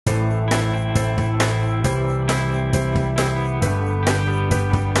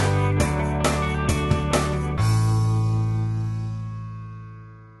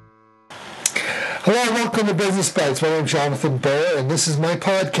Welcome to Business Bytes. My name is Jonathan Bear, and this is my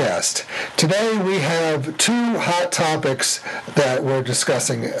podcast. Today we have two hot topics that we're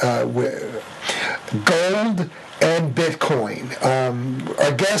discussing, gold and Bitcoin.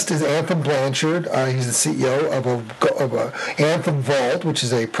 Our guest is Anthem Blanchard. He's the CEO of a AnthemVault, which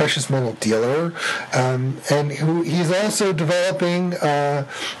is a precious metal dealer, and he's also developing a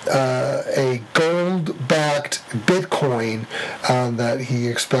gold-backed Bitcoin that he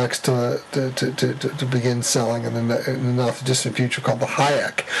expects to begin selling in the not distant future, called the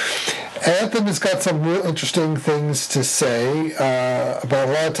Hayek. Anthem has got some real interesting things to say about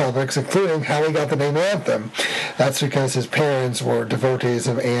a lot of topics, including how he got the name Anthem. That's because his parents were devotees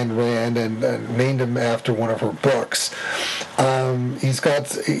of Ayn Rand and named him after one of her books. We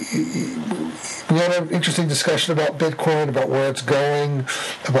had an interesting discussion about Bitcoin, about where it's going,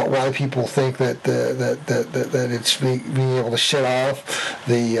 about why people think that it's being able to shut off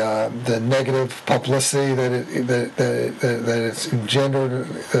the negative publicity that it's engendered,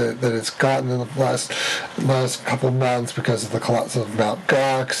 that it's gotten in the last couple of months because of the collapse of Mt.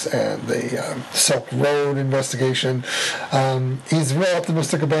 Gox and the Silk Road investigation. He's real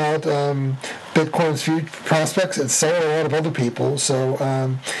optimistic about Bitcoin's future prospects, and so are a lot of other people. So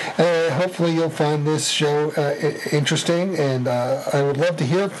hopefully you'll find this show interesting, and I would love to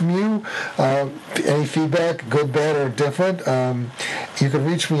hear from you. Any feedback, good, bad, or different. You can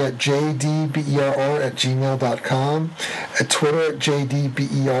reach me at jdber@gmail.com, at Twitter at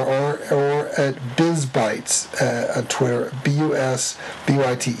jdber, or at bizbytes on Twitter,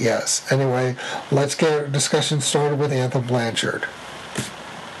 BUSBYTES. Anyway, let's get our discussion started with Anthem Blanchard.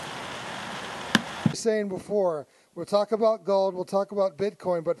 Saying before, we'll talk about gold, we'll talk about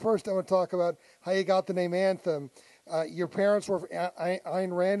Bitcoin, but first I want to talk about how you got the name Anthem. Your parents were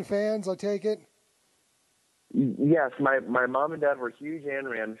Ayn Rand fans, I take it? Yes, my mom and dad were huge Ayn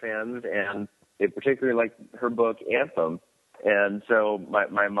Rand fans, and they particularly liked her book Anthem. And so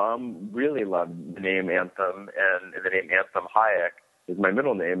my mom really loved the name Anthem, and the name Anthem Hayek is my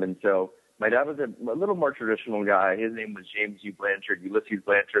middle name. And so my dad was a little more traditional guy. His name was James U. Blanchard, Ulysses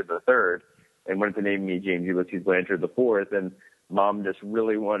Blanchard III, and wanted to name me James Ulysses Blanchard IV. And Mom just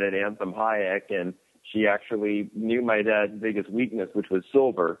really wanted Anthem Hayek, and she actually knew my dad's biggest weakness, which was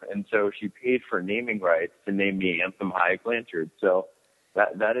silver. And so she paid for naming rights to name me Anthem Hayek Blanchard. So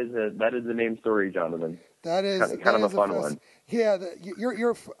that is the name story, Jonathan. That is kind of a fun one. Yeah,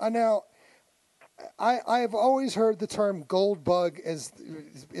 you're now. I have always heard the term gold bug is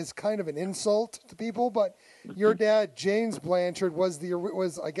kind of an insult to people, but your dad, James Blanchard, was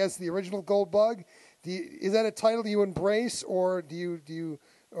I guess the original gold bug. Is that a title you embrace, or do you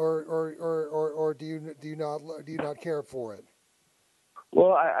not care for it?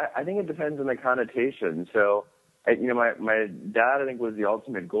 Well, I think it depends on the connotation. So, my dad, I think, was the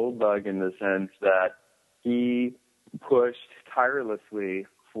ultimate gold bug in the sense that he pushed tirelessly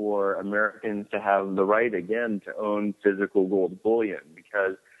for Americans to have the right again to own physical gold bullion,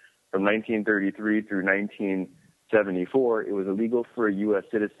 because from 1933 through 1974, it was illegal for a U.S.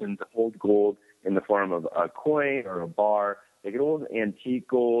 citizen to hold gold in the form of a coin or a bar. They could hold antique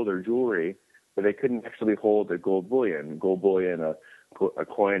gold or jewelry, but they couldn't actually hold a gold bullion, a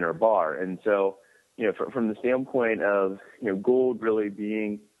coin or a bar. And so, from the standpoint of, gold really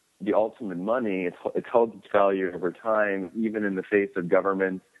being the ultimate money, it's held its value over time, even in the face of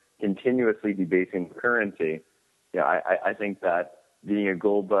governments continuously debasing the currency. I think that being a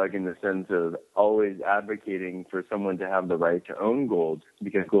gold bug in the sense of always advocating for someone to have the right to own gold,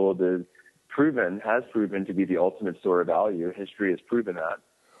 because gold has proven to be the ultimate store of value. History has proven that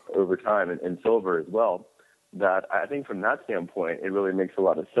over time, and silver as well. That I think from that standpoint, it really makes a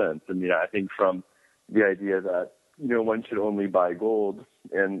lot of sense. I mean, I think from the idea that, one should only buy gold,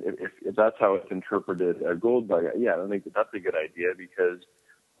 and if that's how it's interpreted, a gold bug, I don't think that's a good idea, because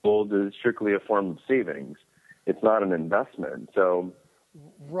gold is strictly a form of savings. It's not an investment, so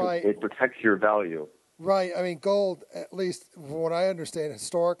right. It protects your value. Right. I mean, gold, at least from what I understand,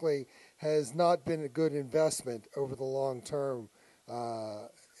 historically, has not been a good investment over the long term.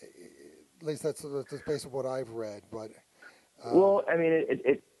 At least that's based on what I've read, but. Well, I mean,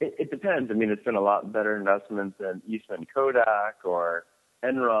 it depends. I mean, it's been a lot better investments than Eastman Kodak or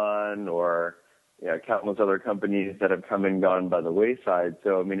Enron or countless other companies that have come and gone by the wayside.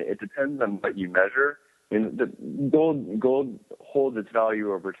 So, I mean, it depends on what you measure. I mean, the gold holds its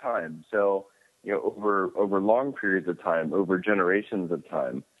value over time. So, over long periods of time, over generations of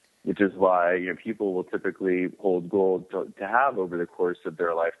time, which is why people will typically hold gold to have over the course of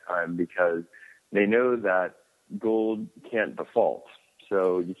their lifetime, because they know that gold can't default.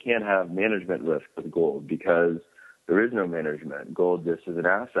 So you can't have management risk with gold, because there is no management. Gold just is an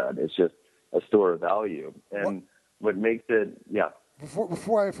asset. It's just a store of value. And what makes it,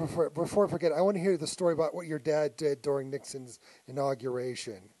 Before I forget, I want to hear the story about what your dad did during Nixon's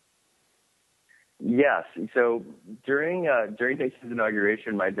inauguration. Yes. So during Nixon's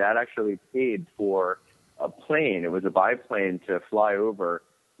inauguration, my dad actually paid for a plane. It was a biplane to fly over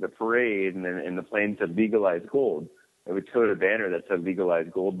the parade, and the plane said "Legalize Gold." It would tote a banner that said "Legalize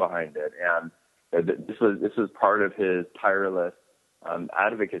Gold" behind it, and this was part of his tireless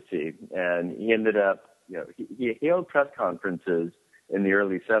advocacy. And he ended up, he held press conferences in the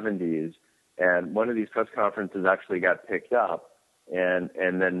early 70s, and one of these press conferences actually got picked up. And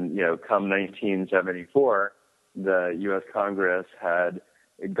then, come 1974, the U.S. Congress had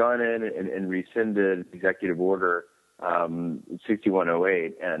gone in and rescinded Executive Order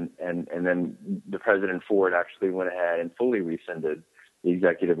 6108, and then the President Ford actually went ahead and fully rescinded the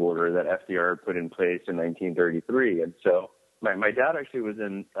executive order that FDR put in place in 1933. And so my dad actually was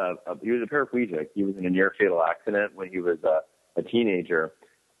he was a paraplegic. He was in a near fatal accident when he was a teenager,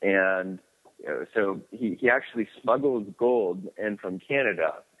 and so he actually smuggled gold in from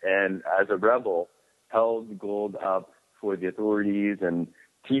Canada, and as a rebel, held gold up for the authorities and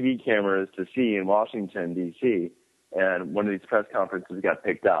TV cameras to see in Washington, D.C., and one of these press conferences got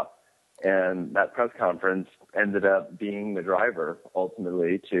picked up. And that press conference ended up being the driver,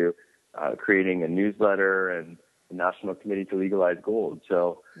 ultimately, to creating a newsletter and the National Committee to Legalize Gold.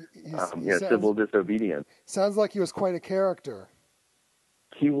 So, civil disobedience. Sounds like he was quite a character.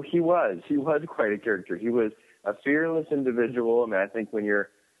 He was quite a character. He was a fearless individual. I mean, I think when you're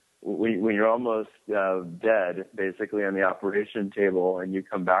almost dead, basically on the operation table, and you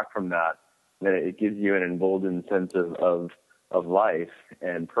come back from that, then it gives you an emboldened sense of life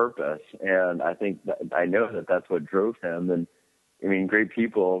and purpose. And I think I know that that's what drove him. And I mean, great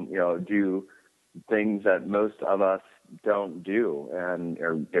people, do things that most of us don't do. And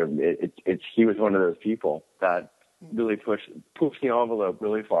he was one of those people that really pushed the envelope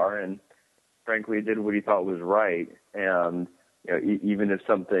really far, and frankly did what he thought was right. And even if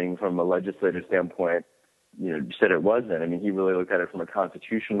something from a legislative standpoint, said it wasn't. I mean, he really looked at it from a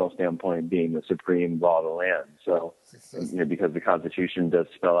constitutional standpoint, being the supreme law of the land. So, because the Constitution does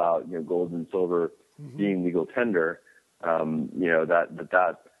spell out, gold and silver being legal tender,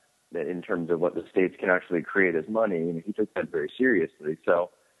 that in terms of what the states can actually create as money, he took that very seriously.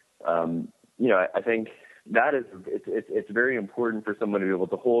 So, I think that it's very important for someone to be able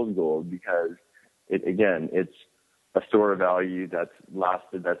to hold gold, because it's a store of value that's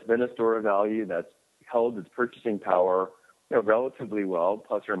been a store of value that's held its purchasing power, relatively well,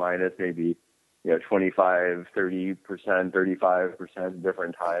 plus or minus maybe, 25, 30%, 35%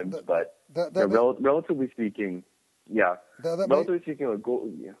 different times. But relatively speaking, with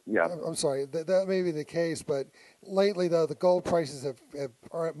gold, I'm sorry, that may be the case, but lately though the gold prices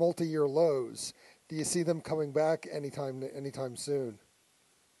are at multi-year lows. Do you see them coming back anytime soon?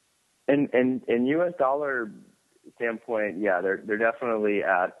 And U.S. dollar standpoint, they're definitely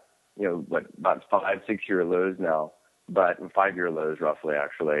at about 5-6 year lows now, but 5 year lows roughly,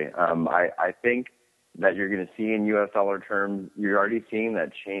 actually. I think that you're going to see in U.S. dollar terms, you're already seeing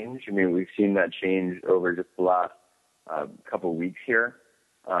that change. I mean, we've seen that change over just the last couple of weeks here.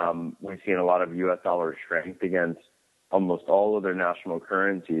 We've seen a lot of U.S. dollar strength against almost all of their national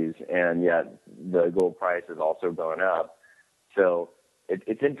currencies, and yet the gold price is also going up. So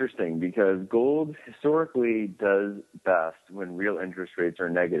it's interesting, because gold historically does best when real interest rates are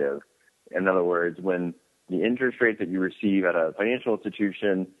negative. In other words, when the interest rate that you receive at a financial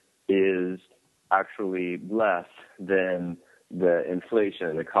institution is actually less than the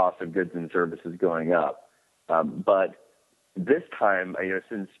inflation, the cost of goods and services going up. But this time,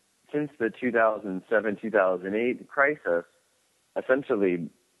 since the 2007-2008 crisis, essentially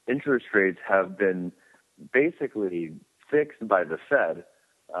interest rates have been basically fixed by the Fed,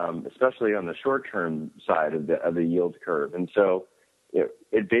 especially on the short-term side of the yield curve. And so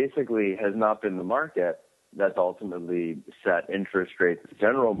it basically has not been the market that's ultimately set interest rates. The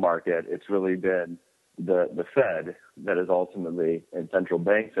general market, it's really been the Fed that is ultimately, and central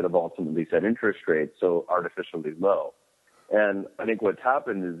banks that have ultimately set interest rates so artificially low. And I think what's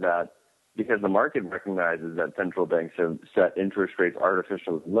happened is that because the market recognizes that central banks have set interest rates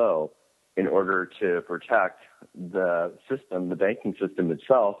artificially low in order to protect the system, the banking system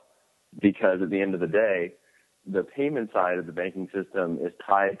itself, because at the end of the day, the payment side of the banking system is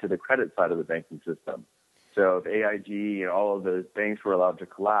tied to the credit side of the banking system. So if AIG and all of those banks were allowed to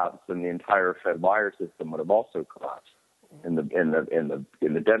collapse, then the entire Fed wire system would have also collapsed in the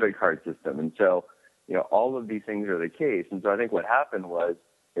debit card system. And so, all of these things are the case. And so I think what happened was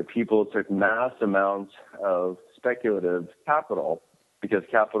that people took mass amounts of speculative capital because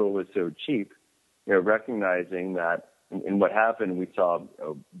capital was so cheap, recognizing that in what happened, we saw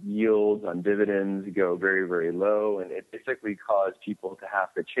yields on dividends go very, very low, and it basically caused people to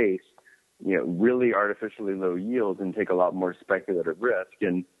have to chase, really artificially low yields and take a lot more speculative risk.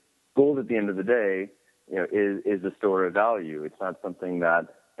 And gold, at the end of the day, is a store of value. It's not something that,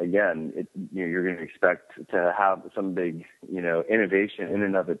 again, you're going to expect to have some big, innovation in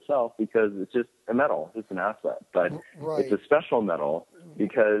and of itself, because it's just a metal, it's an asset. But right. It's a special metal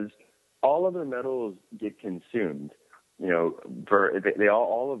because all other metals get consumed. They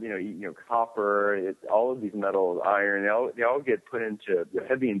all of copper, all of these metals, iron, they all get put into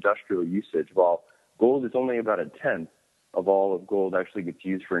heavy industrial usage. While gold is only about a tenth of all of gold actually gets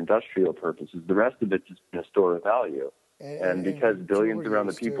used for industrial purposes. The rest of it's just a store of value. And because billions around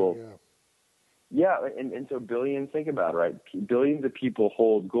the people, and so billions, think about it, right? Billions of people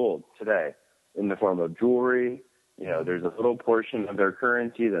hold gold today in the form of jewelry. There's a little portion of their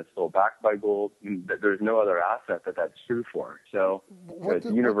currency that's still backed by gold. There's no other asset that's true for. So it's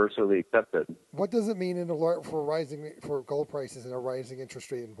universally accepted. What does it mean for gold prices in a rising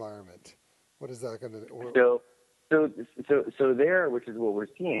interest rate environment? What is that going to do? So there, which is what we're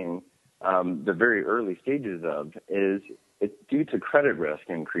seeing, the very early stages of, is it's due to credit risk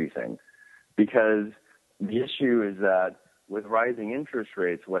increasing, because the issue is that with rising interest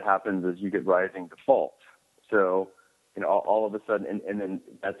rates, what happens is you get rising defaults. So, all of a sudden, and then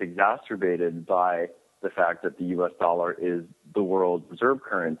that's exacerbated by the fact that the U.S. dollar is the world's reserve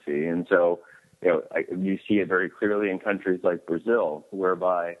currency. And so, you see it very clearly in countries like Brazil,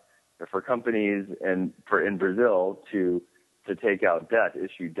 whereby for companies in Brazil to take out debt,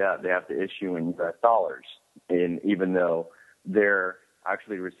 issue debt, they have to issue in U.S. dollars, and even though they're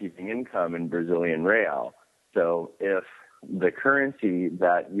actually receiving income in Brazilian real. So if the currency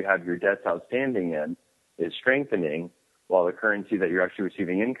that you have your debts outstanding in is strengthening, while the currency that you're actually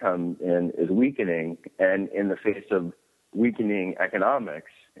receiving income in is weakening, and in the face of weakening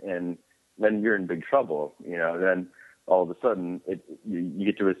economics, and then you're in big trouble. Then all of a sudden you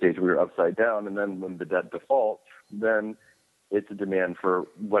get to a stage where you're upside down, and then when the debt defaults, then it's a demand for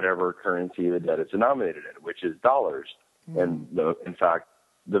whatever currency the debt is denominated in, which is dollars. And in fact,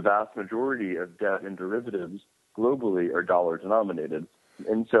 the vast majority of debt and derivatives globally are dollar denominated.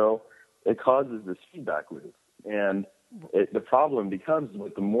 And so it causes this feedback loop. And the problem becomes,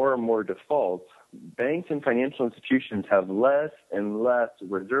 with the more and more defaults, banks and financial institutions have less and less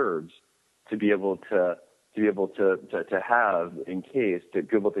reserves to be able to have in case, to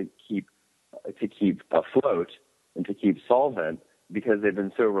be able to keep afloat and to keep solvent, because they've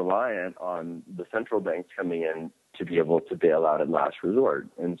been so reliant on the central banks coming in to be able to bail out at last resort.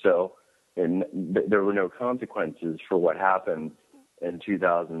 And so there were no consequences for what happened in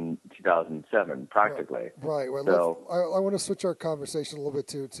 2007, practically. Right. Well, so, I want to switch our conversation a little bit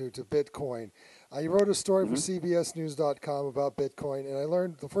to Bitcoin. You wrote a story for CBSNews.com about Bitcoin,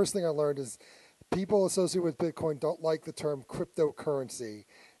 and the first thing I learned is people associated with Bitcoin don't like the term cryptocurrency.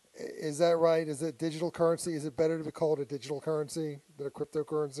 Is that right? Is it digital currency? Is it better to be called a digital currency than a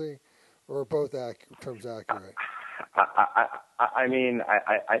cryptocurrency, or are both terms accurate?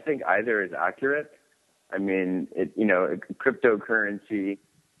 I think either is accurate. Cryptocurrency,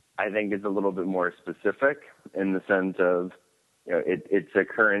 I think, is a little bit more specific in the sense of, it's a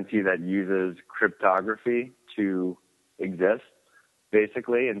currency that uses cryptography to exist,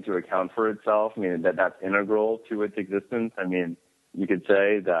 basically, and to account for itself. That's integral to its existence. You could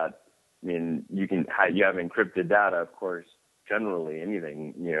say that, you have encrypted data, of course. Generally,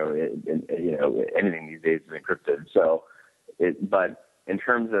 anything, anything these days is encrypted. So, but in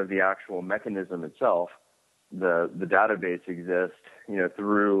terms of the actual mechanism itself, the database exists,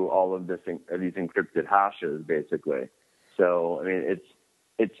 through all of these encrypted hashes, basically. So,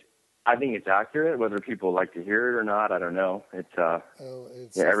 I think it's accurate. Whether people like to hear it or not, I don't know.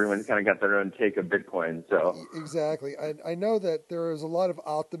 Everyone's kind of got their own take of Bitcoin. So exactly, I know that there is a lot of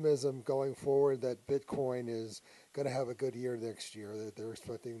optimism going forward that Bitcoin is going to have a good year next year. That they're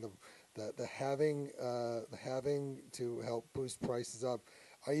expecting the halving to help boost prices up.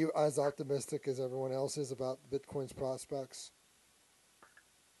 Are you as optimistic as everyone else is about Bitcoin's prospects?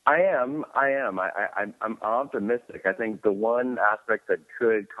 I am. I'm optimistic. I think the one aspect that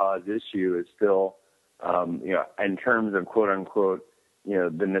could cause issue is still, in terms of quote unquote,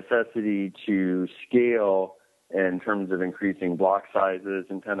 the necessity to scale in terms of increasing block sizes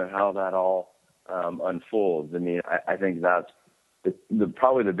and kind of how that all unfolds. I think that's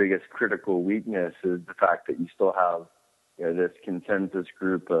probably the biggest critical weakness is the fact that you still have, this consensus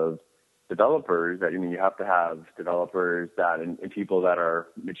group of developers that, you have to have developers that and people that are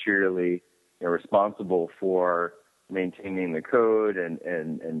materially responsible for maintaining the code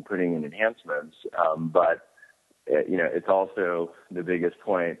and putting in enhancements. But it's also the biggest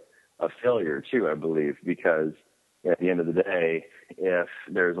point of failure too, I believe, because at the end of the day, if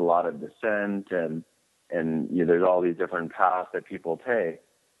there's a lot of dissent and there's all these different paths that people take,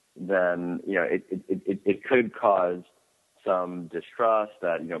 then it could cause some distrust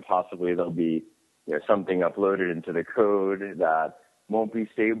that possibly there'll be something uploaded into the code that won't be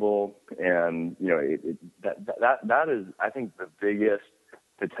stable, and that is, I think, the biggest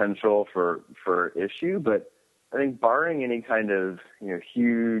potential for issue. But I think barring any kind of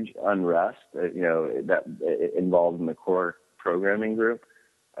huge unrest that involved in the core programming group,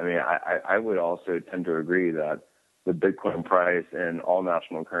 I mean, I would also tend to agree that the Bitcoin price and all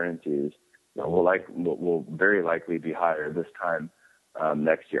national currencies will very likely be higher this time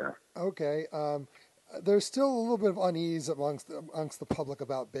next year. Okay. There's still a little bit of unease amongst the public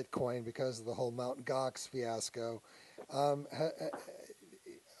about Bitcoin because of the whole Mt. Gox fiasco. Do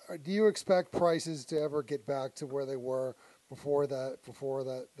you expect prices to ever get back to where they were before the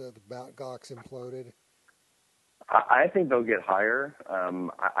Mt. Gox imploded? I think they'll get higher.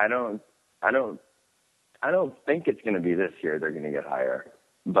 I don't think it's going to be this year they're going to get higher,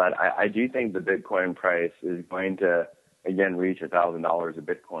 but I do think the Bitcoin price is going to again reach $1,000 a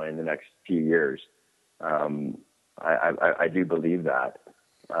Bitcoin in the next few years. I do believe that.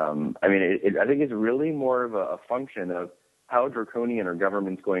 I mean, I think it's really more of a function of how draconian our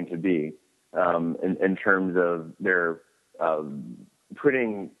government's going to be in terms of their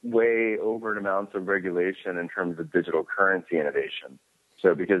putting way over amounts of regulation in terms of digital currency innovation.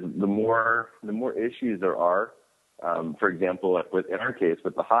 So because the more issues there are, for example, in our case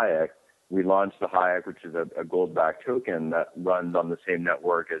with the Hayek, we launched the Hayek, which is a gold-backed token that runs on the same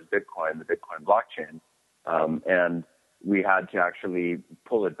network as Bitcoin, the Bitcoin blockchain. And we had to actually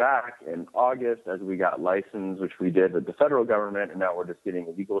pull it back in August as we got licensed, which we did with the federal government, and now we're just getting a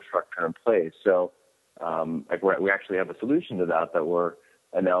legal structure in place. So we actually have a solution to that we're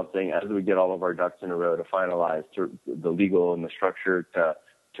announcing as we get all of our ducks in a row to finalize the legal and the structure to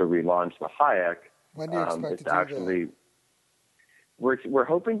relaunch the Hayek. When do you expect to do that? We're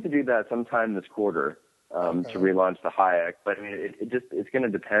hoping to do that sometime this quarter to relaunch the Hayek. But I mean, it's going to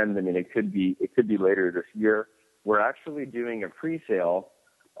depend. I mean, it could be later this year. We're actually doing a pre-sale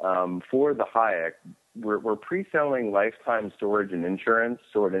for the Hayek. We're pre-selling lifetime storage and insurance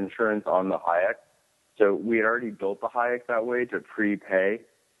on the Hayek. So we had already built the Hayek that way to prepay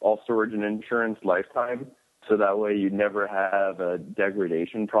all storage and insurance lifetime. So that way you never have a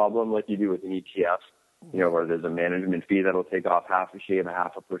degradation problem like you do with an ETF, where there's a management fee that'll take off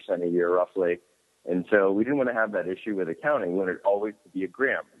 0.5% a year roughly. And so we didn't want to have that issue with accounting. We wanted it always to be a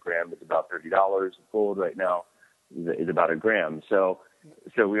gram. A gram is about $30. Gold right now is about a gram. So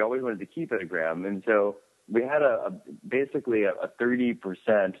we always wanted to keep it a gram. And so we had basically a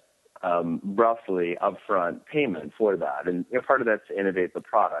 30% roughly upfront payment for that. And part of that's to innovate the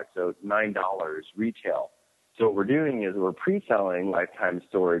product. So $9 retail. So what we're doing is we're pre-selling lifetime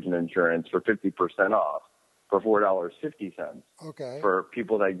storage and insurance for 50% off for $4.50 for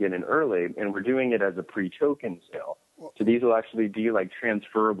people that get in early. And we're doing it as a pre-token sale. So these will actually be like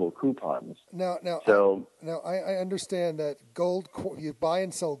transferable coupons. Now, I understand that you buy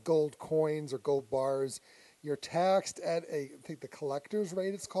and sell gold coins or gold bars. You're taxed at I think the collector's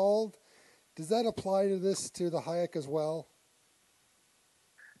rate it's called. Does that apply to the Hayek as well?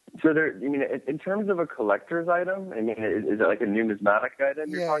 So in terms of a collector's item, is it like a numismatic item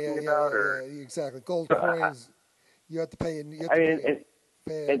you're talking about? Yeah, exactly. Gold coins, you have to pay. In this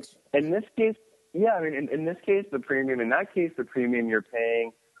case, in this case, the premium. In that case, the premium you're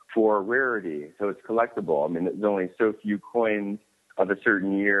paying for rarity, so it's collectible. I mean, there's only so few coins of a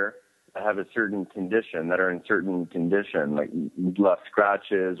certain year that have a certain condition, that are in certain condition, like left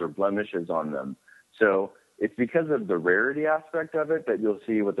scratches or blemishes on them. So it's because of the rarity aspect of it that you'll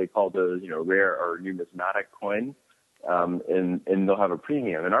see what they call those, rare or numismatic coins, and they'll have a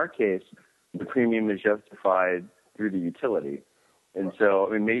premium. In our case, the premium is justified through the utility. And so,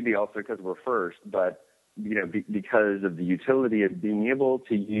 maybe also because we're first, but, because of the utility of being able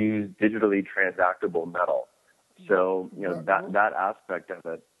to use digitally transactable metal. So, that aspect of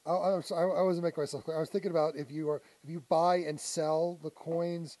it. I'm sorry, I wasn't making myself clear. I was thinking about if you buy and sell the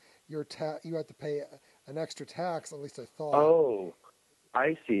coins, you have to pay an extra tax. At least I thought. Oh,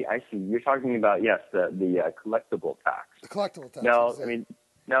 I see. You're talking about the collectible tax. The collectible tax.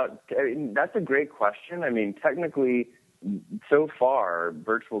 Now, that's a great question. Technically, so far,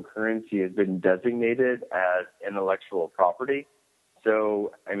 virtual currency has been designated as intellectual property.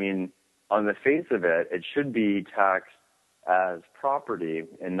 So, on the face of it, it should be taxed as property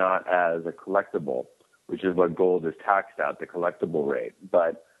and not as a collectible. which is what gold is taxed at, the collectible rate.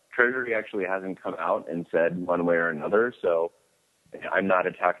 But Treasury actually hasn't come out and said one way or another. So I'm not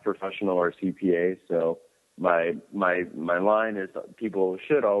a tax professional or CPA. So my line is people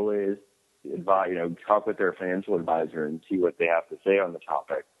should always talk with their financial advisor and see what they have to say on the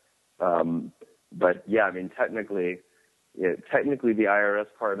topic. But yeah, I mean, technically the IRS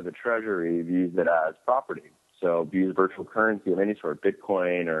part of the Treasury views it as property. So views virtual currency of any sort,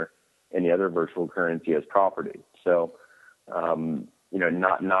 Bitcoin or any other virtual currency, as property. So,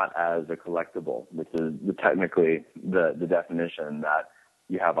 not as a collectible, which is technically the definition that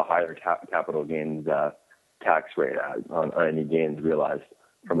you have a higher capital gains tax rate on any gains realized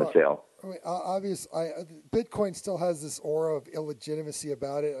from a sale. I mean, obviously, Bitcoin still has this aura of illegitimacy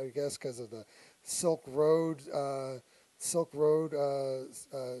about it, I guess, because of the Silk Road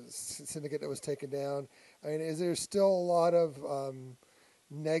syndicate that was taken down. I mean, is there still a lot of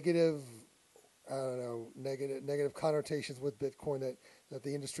negative connotations with Bitcoin that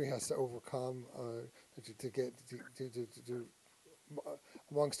the industry has to overcome to get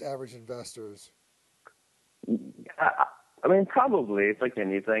amongst average investors? I mean, probably. It's like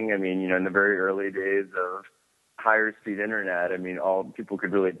anything. I mean, in the very early days of higher speed internet, I mean, all people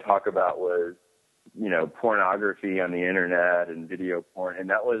could really talk about was, pornography on the internet and video porn. And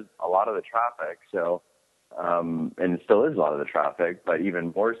that was a lot of the traffic. So, and it still is a lot of the traffic, but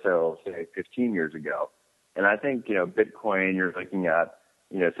even more so, say, 15 years ago. And I think, Bitcoin, you're looking at,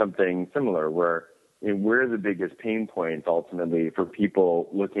 something similar where we're the biggest pain points ultimately for people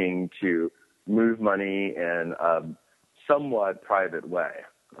looking to move money in a somewhat private way,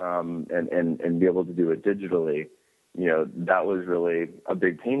 and be able to do it digitally. That was really a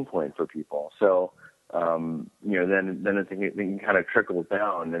big pain point for people. So, then it can kind of trickle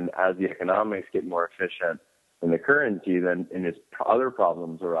down, and as the economics get more efficient in the currency, then other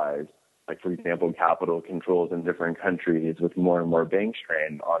problems arise. Like, for example, capital controls in different countries with more and more bank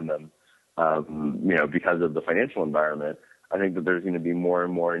strain on them, because of the financial environment. I think that there's going to be more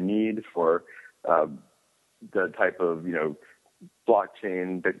and more need for the type of,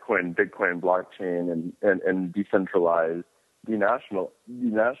 blockchain, Bitcoin blockchain, and decentralized,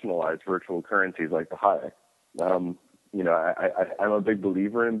 denationalized virtual currencies like the Hayek. I'm a big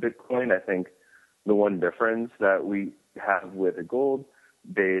believer in Bitcoin. I think the one difference that we have with a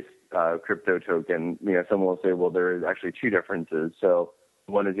gold-based crypto token, someone will say, well, there is actually two differences. So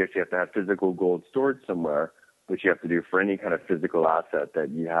one is you actually have to have physical gold stored somewhere, which you have to do for any kind of physical asset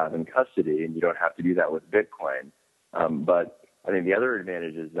that you have in custody, and you don't have to do that with Bitcoin. But I think the other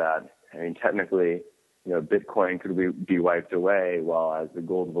advantage is that, technically, Bitcoin could be wiped away, while as the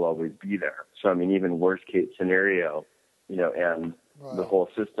gold will always be there. So, even worst case scenario, and the whole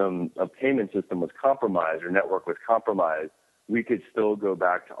system, a payment system was compromised or network was compromised, we could still go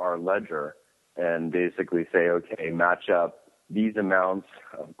back to our ledger and basically say, okay, match up these amounts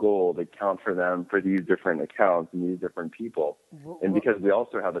of gold, account for them for these different accounts and these different people. And because we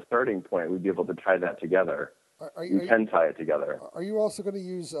also have a starting point, we'd be able to tie that together. We can tie it together. Are you also going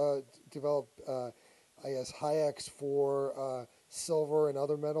to develop Hayeks for silver and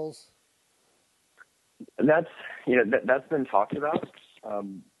other metals? And that's been talked about.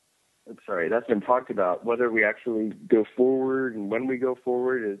 That's been talked about. Whether we actually go forward and when we go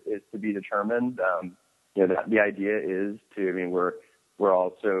forward is to be determined. The idea is we're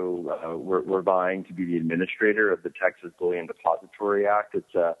also we're vying to be the administrator of the Texas Bullion Depository Act.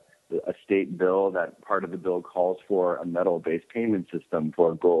 It's a state bill that part of the bill calls for a metal-based payment system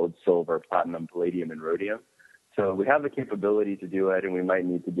for gold, silver, platinum, palladium, and rhodium. So we have the capability to do it, and we might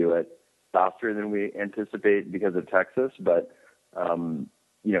need to do it faster than we anticipate because of Texas. But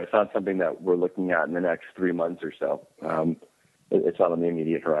it's not something that we're looking at in the next 3 months or so. It's not on the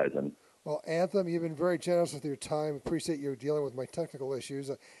immediate horizon. Well, Anthem, you've been very generous with your time. Appreciate you dealing with my technical issues.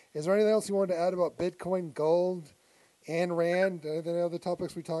 Is there anything else you wanted to add about Bitcoin, gold, Ayn Rand, any other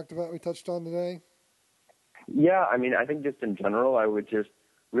topics we touched on today? Yeah, I think just in general, I would just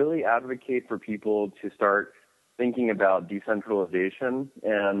really advocate for people to start thinking about decentralization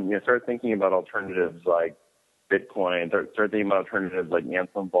and start thinking about alternatives like Bitcoin, start thinking about alternatives like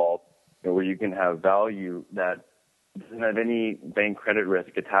AnthemVault, where you can have value that doesn't have any bank credit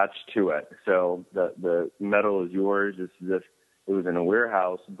risk attached to it. So the metal is yours. It's as if it was in a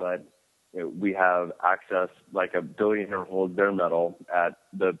warehouse, but we have access, like a billionaire holds their metal at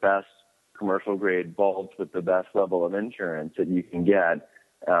the best commercial grade vaults with the best level of insurance that you can get.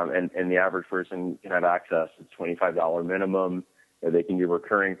 And the average person can have access. It's $25 minimum. They can be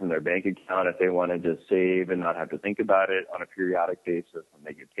recurring from their bank account if they want to just save and not have to think about it on a periodic basis when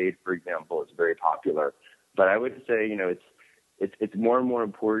they get paid, for example. It's very popular. But I would say, it's more and more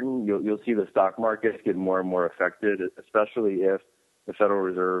important. You'll see the stock markets get more and more affected, especially if the Federal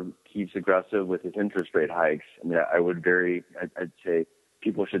Reserve keeps aggressive with its interest rate hikes. I mean, I'd say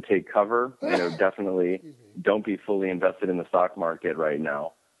people should take cover. Definitely don't be fully invested in the stock market right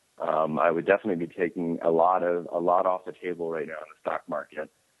now. I would definitely be taking a lot off the table right now in the stock market,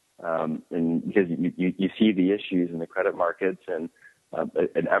 and because you see the issues in the credit markets, and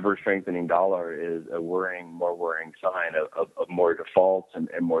an ever strengthening dollar is a more worrying sign of more defaults, and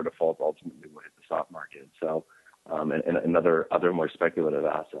more defaults ultimately will hit the stock market. So, and other more speculative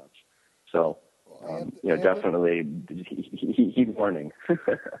assets. So, definitely heed warning.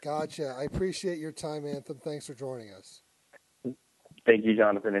 Gotcha. I appreciate your time, Anthem. Thanks for joining us. Thank you,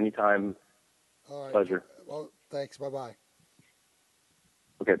 Jonathan. Anytime. All right. Pleasure. Well, thanks. Bye-bye.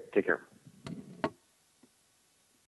 Okay. Take care.